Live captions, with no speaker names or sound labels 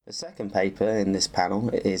The second paper in this panel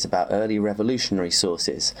is about early revolutionary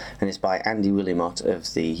sources and is by Andy Willimot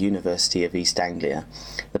of the University of East Anglia.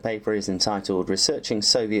 The paper is entitled Researching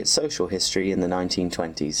Soviet Social History in the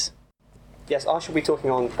 1920s. Yes, I shall be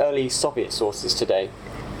talking on early Soviet sources today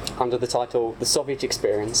under the title The Soviet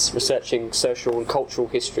Experience, Researching Social and Cultural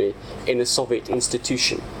History in a Soviet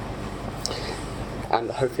Institution.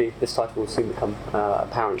 And hopefully this title will soon become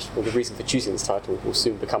apparent, or the reason for choosing this title will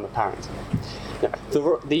soon become apparent. Now,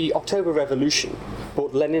 the October Revolution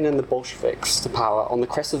brought Lenin and the Bolsheviks to power on the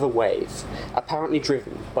crest of a wave, apparently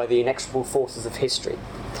driven by the inexorable forces of history.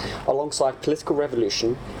 Alongside political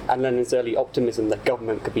revolution and Lenin's early optimism that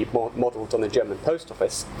government could be modelled on the German post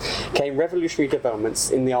office, came revolutionary developments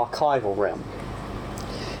in the archival realm.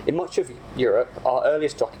 In much of Europe, our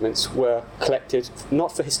earliest documents were collected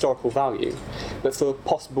not for historical value, but for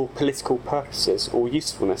possible political purposes or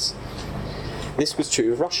usefulness. This was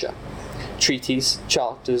true of Russia. Treaties,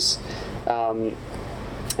 charters, and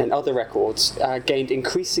other records gained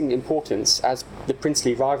increasing importance as the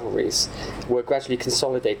princely rivalries were gradually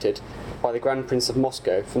consolidated by the Grand Prince of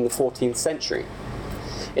Moscow from the 14th century.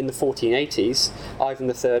 In the 1480s, Ivan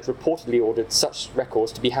III reportedly ordered such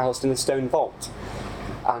records to be housed in a stone vault,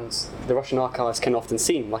 and the Russian archives can often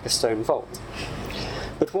seem like a stone vault.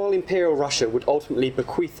 But while Imperial Russia would ultimately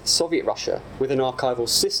bequeath Soviet Russia with an archival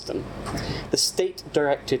system, the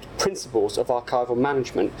state-directed principles of archival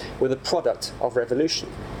management were the product of revolution.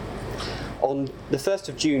 On the 1st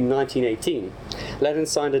of June 1918, Lenin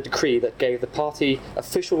signed a decree that gave the party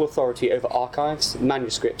official authority over archives,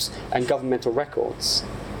 manuscripts, and governmental records.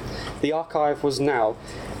 The archive was now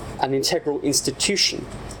an integral institution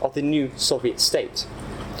of the new Soviet state.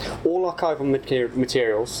 All archival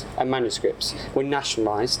materials and manuscripts were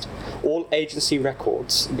nationalized. All agency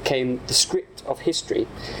records became the script of history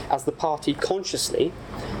as the party consciously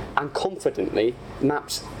and confidently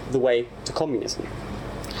mapped the way to communism.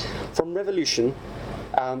 From revolution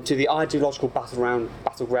to the ideological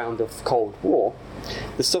battleground of Cold War,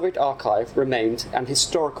 the Soviet archive remained an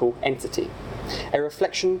historical entity, a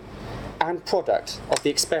reflection and product of the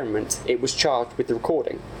experiment it was charged with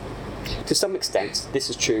recording. To some extent, this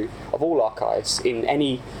is true of all archives in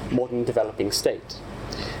any modern developing state.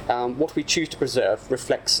 What we choose to preserve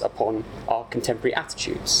reflects upon our contemporary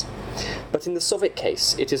attitudes. But in the Soviet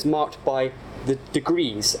case, it is marked by the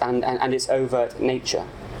degrees and its overt nature.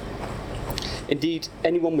 Indeed,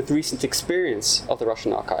 anyone with recent experience of the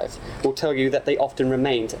Russian archive will tell you that they often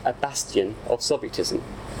remained a bastion of Sovietism.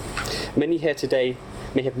 Many here today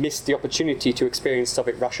may have missed the opportunity to experience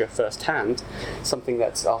Soviet Russia firsthand, something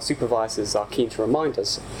that our supervisors are keen to remind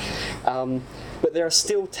us. But there are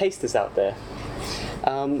still tasters out there.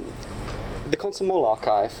 The Komsomol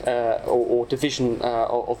archive, or division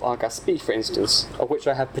of Argaspi, for instance, of which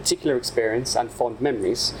I have particular experience and fond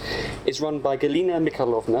memories, is run by Galina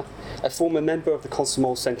Mikhailovna, a former member of the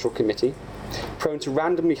Komsomol Central Committee, prone to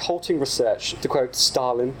randomly halting research to quote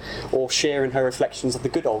Stalin or share in her reflections of the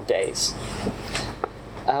good old days.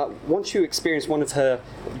 Once you experience one of her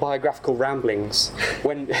biographical ramblings,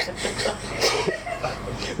 when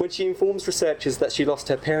she informs researchers that she lost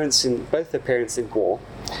both her parents in war,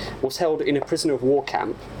 was held in a prisoner of war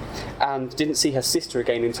camp, and didn't see her sister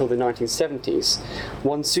again until the 1970s,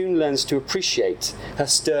 one soon learns to appreciate her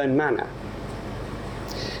stern manner.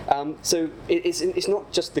 So it's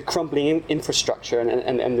not just the crumbling infrastructure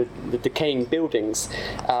and the decaying buildings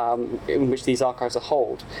in which these archives are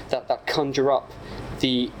held that conjure up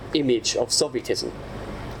the image of Sovietism.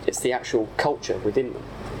 It's the actual culture within them.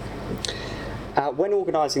 When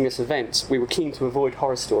organising this event, we were keen to avoid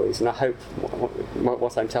horror stories, and I hope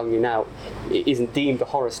what I'm telling you now isn't deemed a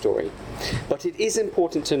horror story. But it is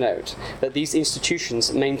important to note that these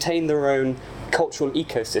institutions maintain their own cultural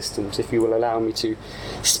ecosystems, if you will allow me to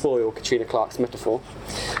spoil Katrina Clark's metaphor.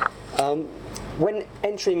 When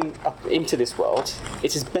entering up into this world,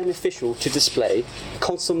 it is beneficial to display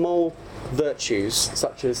Komsomol virtues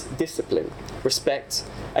such as discipline, respect,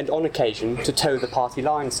 and on occasion to toe the party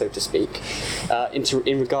line, so to speak,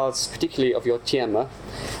 in regards particularly of your tiema,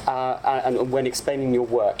 and when explaining your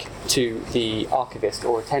work to the archivist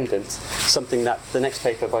or attendant, something that the next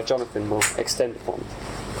paper by Jonathan will extend upon.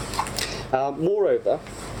 Moreover,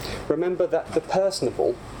 remember that the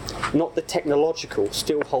personable, not the technological,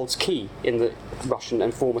 still holds key in the Russian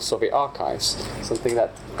and former Soviet archives, something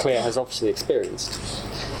that Claire has obviously experienced.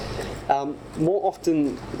 More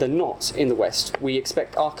often than not in the West, we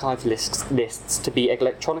expect archive lists to be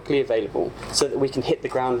electronically available so that we can hit the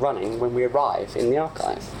ground running when we arrive in the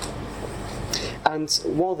archive. And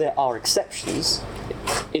while there are exceptions,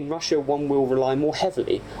 in Russia one will rely more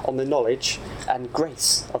heavily on the knowledge and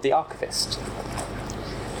grace of the archivist.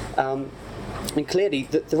 And clearly,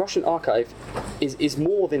 the Russian archive is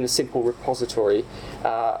more than a simple repository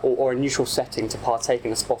or a neutral setting to partake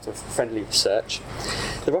in a spot of friendly research.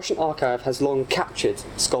 The Russian archive has long captured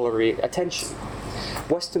scholarly attention.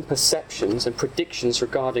 Western perceptions and predictions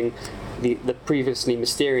regarding the previously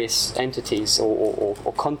mysterious entities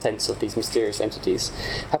or contents of these mysterious entities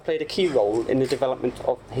have played a key role in the development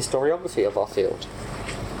of the historiography of our field.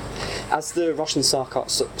 As the Russian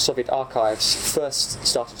Soviet archives first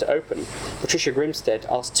started to open, Patricia Grimstead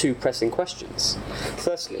asked two pressing questions.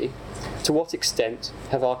 Firstly, to what extent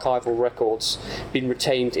have archival records been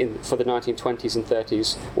retained for the 1920s and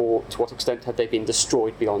 30s, or to what extent have they been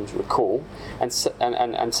destroyed beyond recall? And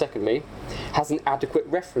secondly, has an adequate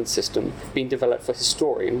reference system been developed for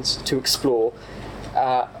historians to explore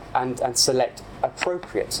and select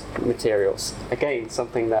appropriate materials? Again,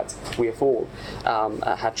 something that we have all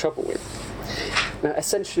had trouble with. Now,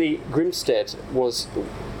 essentially, Grimstead was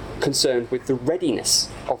concerned with the readiness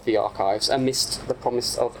of the archives amidst the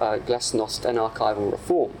promise of glasnost and archival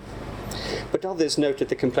reform. But others noted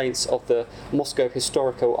the complaints of the Moscow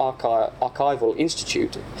Historical Archival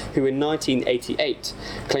Institute, who in 1988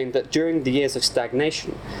 claimed that during the years of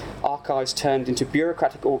stagnation, archives turned into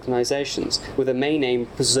bureaucratic organizations with a main aim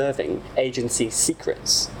preserving agency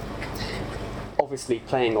secrets, obviously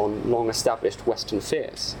playing on long-established Western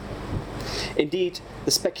fears. Indeed,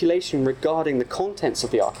 the speculation regarding the contents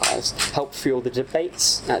of the archives helped fuel the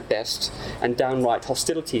debates at best and downright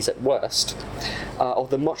hostilities at worst of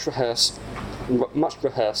the much rehearsed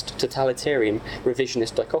totalitarian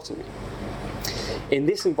revisionist dichotomy. In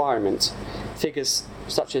this environment, figures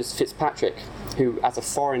such as Fitzpatrick, who as a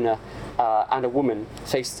foreigner and a woman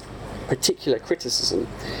faced particular criticism,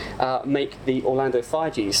 make the Orlando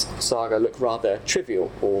Figes saga look rather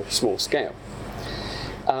trivial or small scale.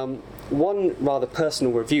 One rather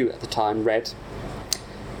personal review at the time read,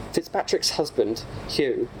 Fitzpatrick's husband,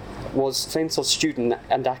 Hugh, was Feinsod's student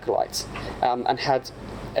and acolyte,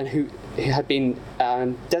 who had been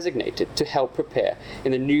designated to help prepare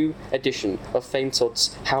in the new edition of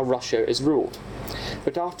Feinsod's How Russia is Ruled.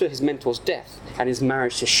 But after his mentor's death and his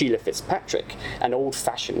marriage to Sheila Fitzpatrick, an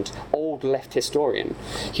old-fashioned, old-left historian,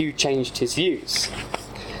 Hugh changed his views.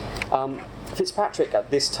 Fitzpatrick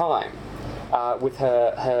at this time, with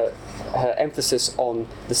her emphasis on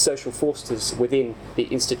the social forces within the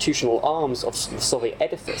institutional arms of the Soviet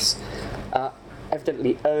edifice,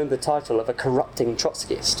 evidently earned the title of a corrupting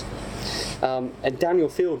Trotskyist. And Daniel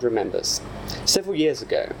Field remembers, several years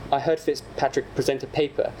ago, I heard Fitzpatrick present a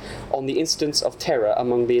paper on the incidents of terror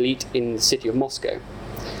among the elite in the city of Moscow.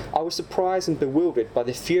 I was surprised and bewildered by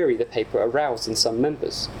the fury the paper aroused in some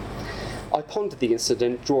members. I pondered the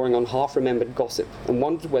incident, drawing on half-remembered gossip, and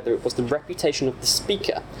wondered whether it was the reputation of the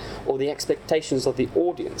speaker or the expectations of the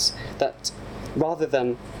audience that, rather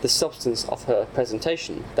than the substance of her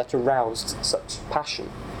presentation, that aroused such passion.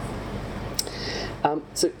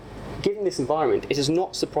 So, given this environment, it is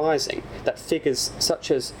not surprising that figures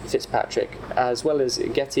such as Fitzpatrick, as well as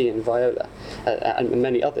Getty and Viola, and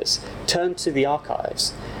many others, turned to the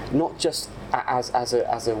archives, not just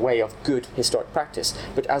as a way of good historic practice,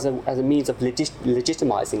 but as a means of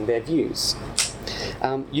legitimizing their views.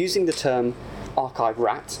 Using the term archive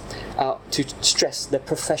rat to stress their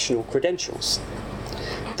professional credentials.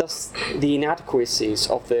 Thus, the inadequacies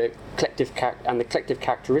of the collective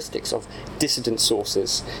characteristics of dissident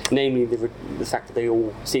sources, namely the fact that they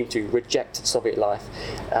all seem to reject Soviet life,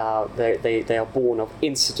 they are born of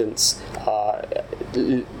incidents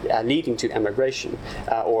leading to emigration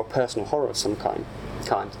or a personal horror of some kind.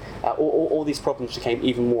 All these problems became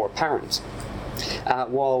even more apparent.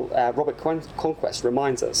 While Robert Conquest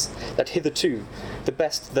reminds us that hitherto the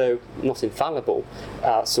best, though not infallible,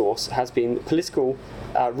 source has been political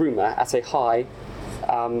rumour at a high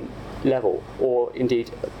level, or indeed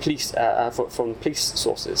from police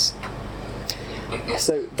sources.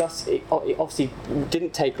 So thus it obviously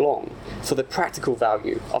didn't take long for the practical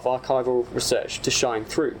value of archival research to shine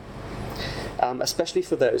through, especially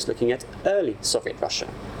for those looking at early Soviet Russia,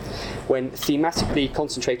 when thematically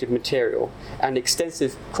concentrated material and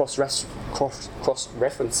extensive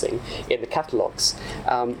cross-referencing in the catalogues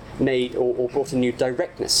made or brought a new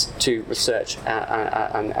directness to research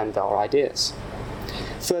and our ideas.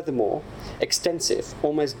 Furthermore, extensive,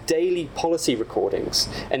 almost daily policy recordings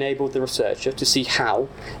enabled the researcher to see how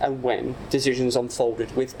and when decisions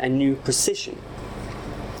unfolded with a new precision.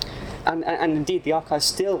 And indeed, the archives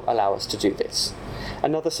still allow us to do this.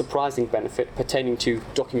 Another surprising benefit pertaining to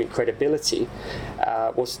document credibility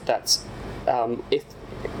was that if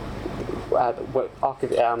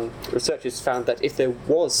researchers found that if there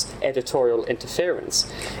was editorial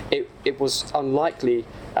interference, it was unlikely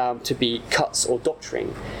to be cuts or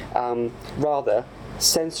doctoring. Rather,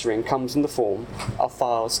 censoring comes in the form of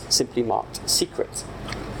files simply marked secret.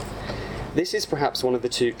 This is perhaps one of the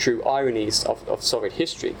two true ironies of Soviet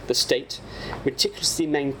history. The state, meticulously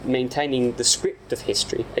maintaining the script of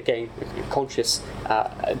history, again, conscious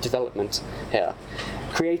development here,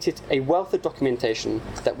 created a wealth of documentation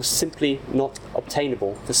that was simply not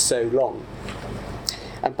obtainable for so long.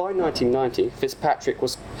 And by 1990, Fitzpatrick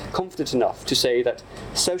was confident enough to say that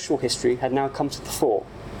social history had now come to the fore.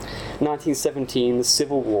 1917, the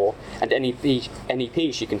Civil War, and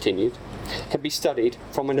NEP, she continued, can be studied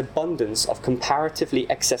from an abundance of comparatively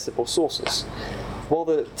accessible sources. While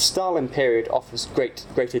the Stalin period offers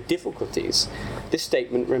greater difficulties, this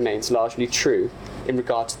statement remains largely true in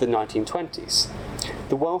regard to the 1920s.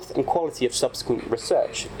 The wealth and quality of subsequent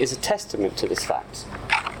research is a testament to this fact.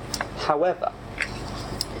 However,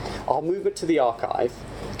 our movement to the archive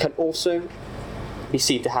can also be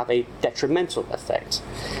seen to have a detrimental effect,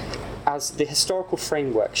 as the historical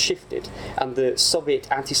framework shifted and the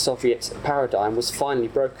Soviet anti-Soviet paradigm was finally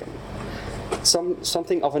broken.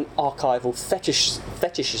 Something of an archival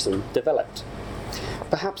fetishism developed,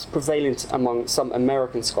 perhaps prevalent among some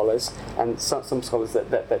American scholars and some scholars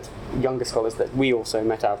that younger scholars that we also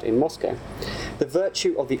met out in Moscow. The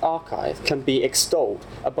virtue of the archive can be extolled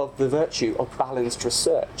above the virtue of balanced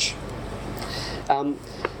research.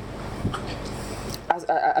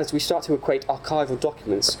 As we start to equate archival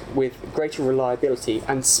documents with greater reliability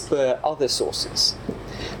and spur other sources.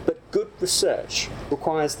 But good research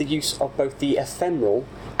requires the use of both the ephemeral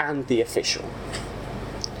and the official.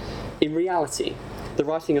 In reality, the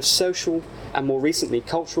writing of social and more recently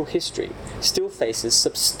cultural history still faces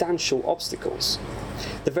substantial obstacles.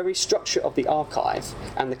 The very structure of the archive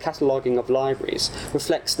and the cataloguing of libraries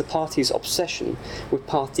reflects the party's obsession with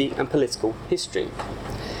party and political history.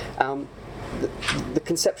 The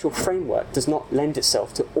conceptual framework does not lend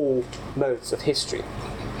itself to all modes of history.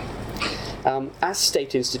 As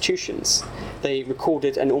state institutions, they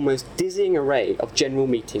recorded an almost dizzying array of general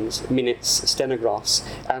meetings, minutes, stenographs,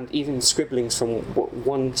 and even scribblings from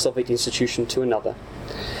one Soviet institution to another,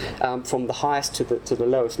 from the highest to the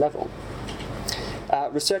lowest level.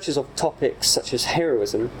 Researchers of topics such as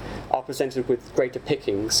heroism are presented with greater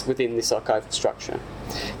pickings within this archival structure,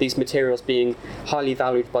 these materials being highly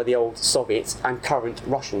valued by the old Soviet and current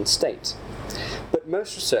Russian state. But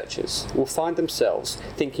most researchers will find themselves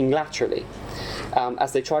thinking laterally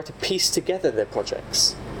as they try to piece together their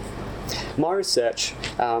projects. My research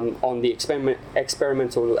on the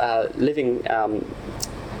experimental living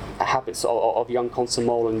habits of young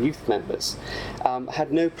Komsomol and youth members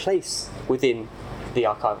had no place within the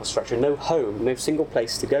archival structure, no home, no single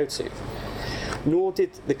place to go to. Nor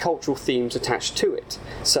did the cultural themes attached to it,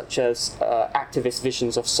 such as activist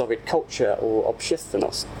visions of Soviet culture or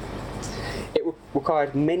общественность. It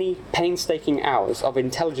required many painstaking hours of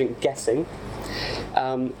intelligent guessing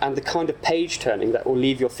and the kind of page turning that will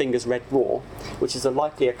leave your fingers red raw, which is a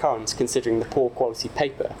likely occurrence considering the poor quality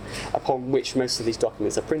paper upon which most of these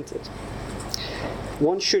documents are printed.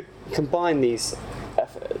 One should combine these,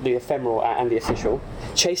 the ephemeral and the official,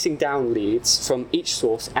 chasing down leads from each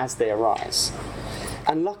source as they arise.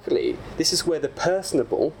 And luckily, this is where the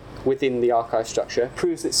personable within the archive structure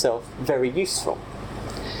proves itself very useful.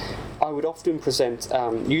 I would often present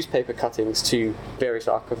newspaper cuttings to various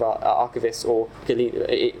archivists, or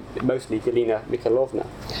mostly Galina Mikhailovna,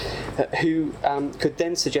 who could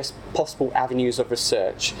then suggest possible avenues of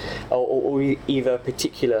research or either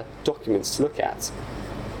particular documents to look at.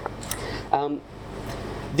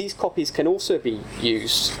 These copies can also be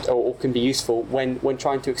used, or can be useful, when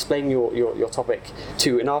trying to explain your topic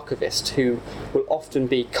to an archivist who will often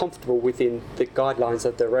be comfortable within the guidelines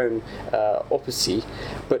of their own opusy,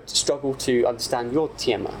 but struggle to understand your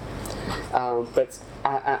tema. But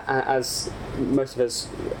as most of us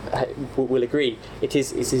will agree, it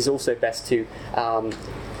is also best to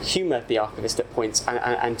humour the archivist at points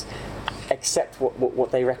and accept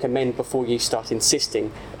what they recommend before you start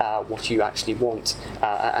insisting what you actually want,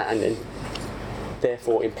 and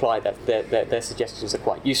therefore imply that their suggestions are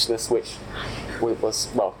quite useless, which was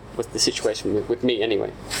the situation with me anyway.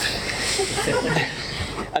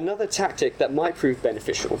 Another tactic that might prove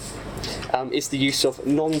beneficial is the use of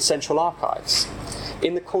non-central archives.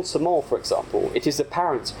 In the Komsomol, for example, it is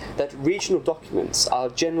apparent that regional documents are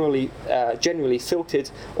generally filtered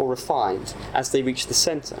or refined as they reach the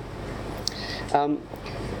centre.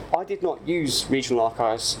 I did not use regional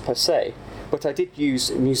archives per se, but I did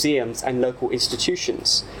use museums and local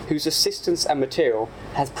institutions whose assistance and material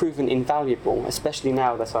has proven invaluable, especially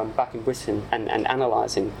now that I'm back in Britain and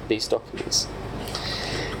analysing these documents.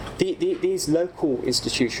 These local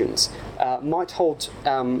institutions might hold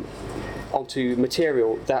onto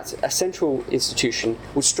material that a central institution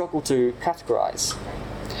would struggle to categorise.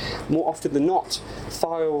 More often than not,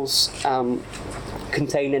 files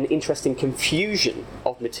contain an interesting confusion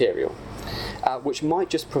of material, which might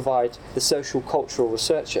just provide the social cultural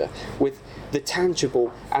researcher with the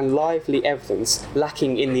tangible and lively evidence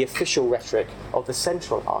lacking in the official rhetoric of the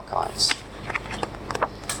central archives.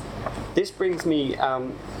 This brings me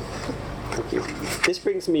This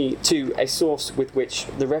brings me to a source with which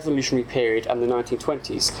the revolutionary period and the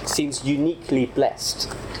 1920s seems uniquely blessed.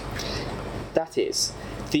 That is,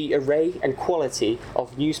 the array and quality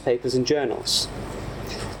of newspapers and journals.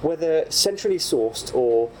 Whether centrally sourced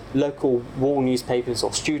or local war newspapers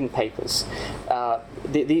or student papers,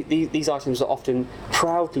 these items are often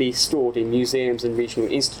proudly stored in museums and regional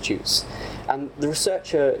institutes, and the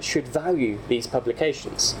researcher should value these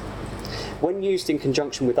publications. When used in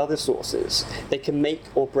conjunction with other sources, they can make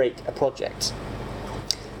or break a project.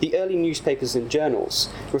 The early newspapers and journals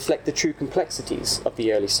reflect the true complexities of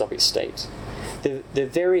the early Soviet state. The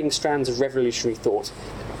varying strands of revolutionary thought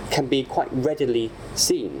can be quite readily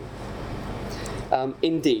seen.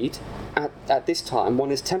 Indeed, at this time, one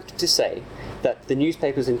is tempted to say that the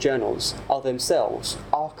newspapers and journals are themselves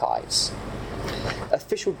archives.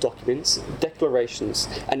 Official documents, declarations,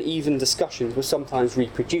 and even discussions were sometimes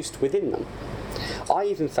reproduced within them. I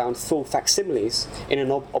even found full facsimiles in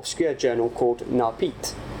an obscure journal called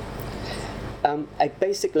Narpit. A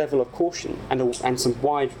basic level of caution and some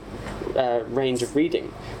wide range of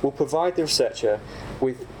reading will provide the researcher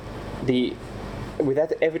with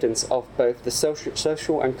evidence of both the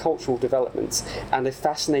social and cultural developments and a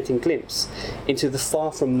fascinating glimpse into the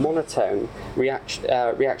far from monotone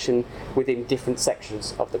reaction within different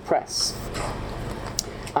sections of the press.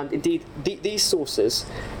 And indeed, these sources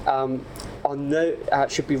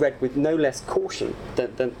should be read with no less caution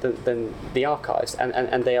than the archives,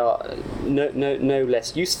 and they are no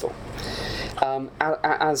less useful.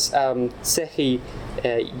 As Serhiy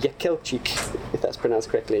Yakelchik, if that's pronounced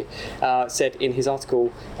correctly, said in his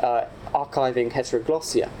article Archiving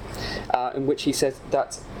Heteroglossia, in which he says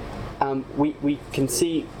that we can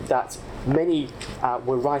see that many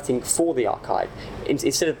were writing for the archive.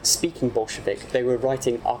 Instead of speaking Bolshevik, they were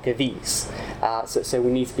writing archives. So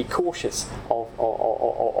we need to be cautious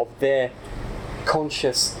of their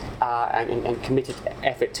conscious and committed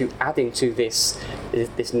effort to adding to this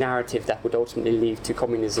narrative that would ultimately lead to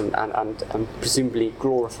communism and presumably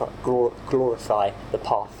glorify the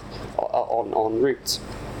path en route.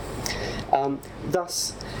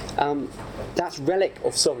 Thus, that relic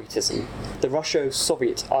of Sovietism, the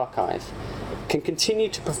Russo-Soviet archive, can continue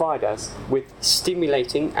to provide us with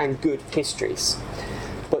stimulating and good histories,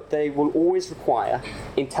 but they will always require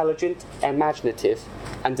intelligent, imaginative,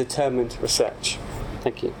 and determined research.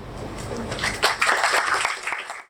 Thank you.